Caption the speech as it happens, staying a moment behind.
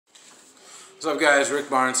What's up, guys? Rick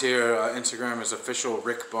Barnes here. Instagram is official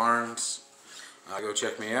Rick Barnes. Go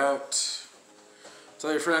check me out.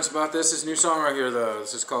 Tell your friends about this. This new song right here, though.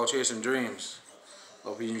 This is called Chasing Dreams.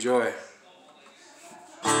 Hope you enjoy.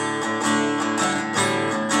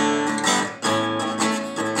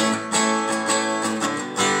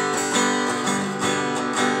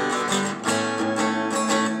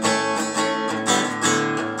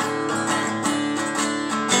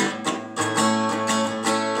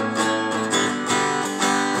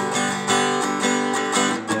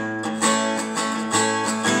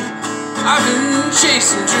 I've been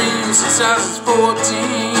chasing dreams since I was 14.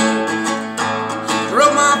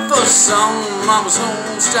 Wrote my first song, Mama's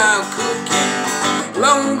home-style cookie.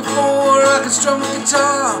 Long before I could strum a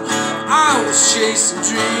guitar, I was chasing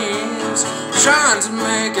dreams, trying to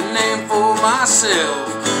make a name for myself.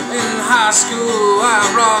 In high school, I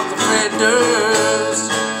rocked the Fred Durst.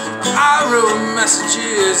 I wrote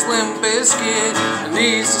messages, Limp Bizkit, and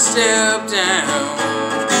needs to step down.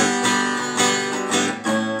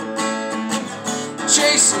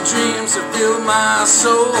 Chasing dreams that fill my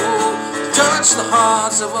soul, to touch the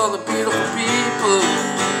hearts of all the beautiful people.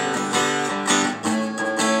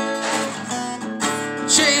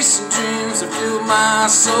 Chasing dreams that fill my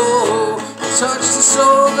soul, to touch the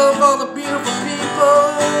soul of all the beautiful people.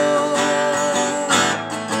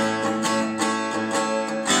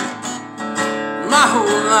 My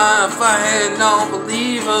whole life I had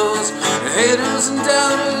non-believers, haters and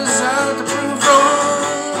doubters out to prove wrong.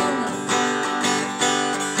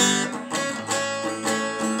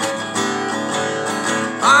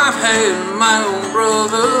 I've had my own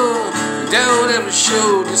brother, doubt every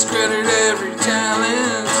show, discredit every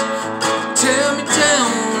talent, tear me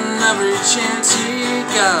down every chance he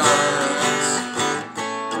got.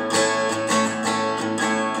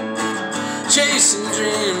 Chasing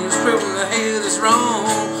dreams, proving the hate is wrong,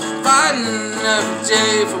 fighting every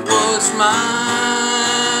day for what's mine.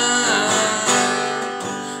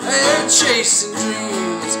 Hey, chasing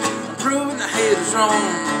dreams, proving the hate is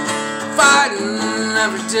wrong, fighting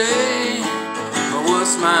every day for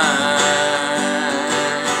what's mine.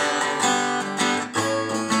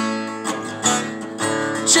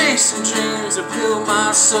 Chasing dreams that fill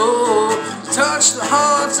my soul, to touch the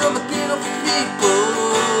hearts of the beautiful people.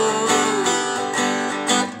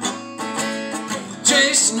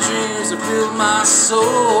 Chasing dreams that fill my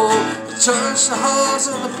soul, to touch the hearts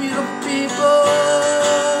of the beautiful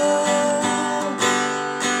people.